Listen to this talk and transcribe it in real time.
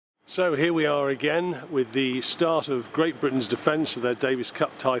So here we are again with the start of Great Britain's defence of their Davis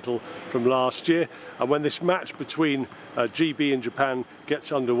Cup title from last year, and when this match between GB and Japan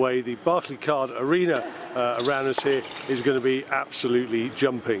gets underway, the Barclaycard Arena around us here is going to be absolutely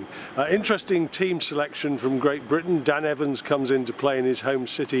jumping. Interesting team selection from Great Britain. Dan Evans comes in to play in his home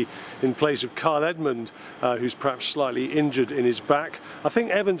city in place of Kyle Edmund, who's perhaps slightly injured in his back. I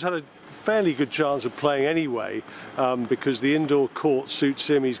think Evans had a fairly good chance of playing anyway because the indoor court suits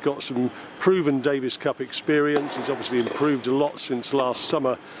him. He's got some proven Davis Cup experience. He's obviously improved a lot since last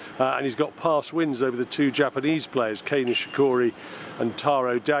summer, and he's got past wins over the two Japanese players, Kei Nishikori and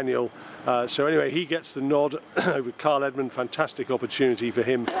Taro Daniel. So anyway, he gets the nod over Kyle Edmund. Fantastic opportunity for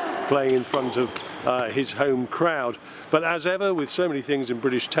him playing in front of his home crowd. But as ever, with so many things in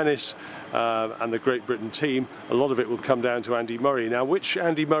British tennis and the Great Britain team, a lot of it will come down to Andy Murray. Now, which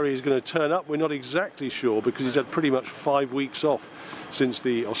Andy Murray is going to turn up, we're not exactly sure, because he's had pretty much 5 weeks off since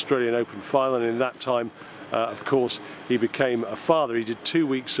the Australian Open final, and in that time, of course, he became a father. He did 2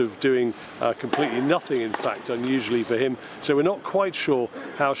 weeks of doing completely nothing, in fact, unusually for him. So we're not quite sure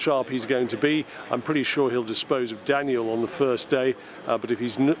how sharp he's going to be. I'm pretty sure he'll dispose of Daniel on the first day, but if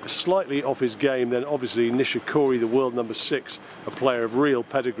he's slightly off his game, then obviously Nishikori, the world number 6, a player of real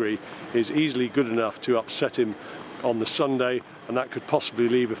pedigree, is easily good enough to upset him on the Sunday, and that could possibly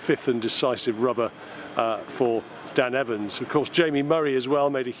leave a fifth and decisive rubber for Dan Evans. Of course, Jamie Murray as well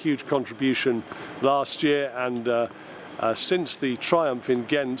made a huge contribution last year, and since the triumph in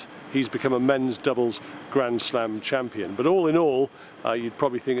Ghent, he's become a men's doubles Grand Slam champion. But all in all, you'd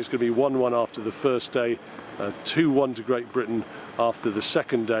probably think it's going to be 1-1 after the first day, 2-1 to Great Britain after the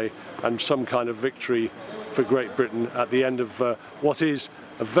second day, and some kind of victory for Great Britain at the end of what is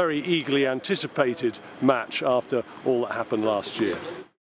a very eagerly anticipated match after all that happened last year.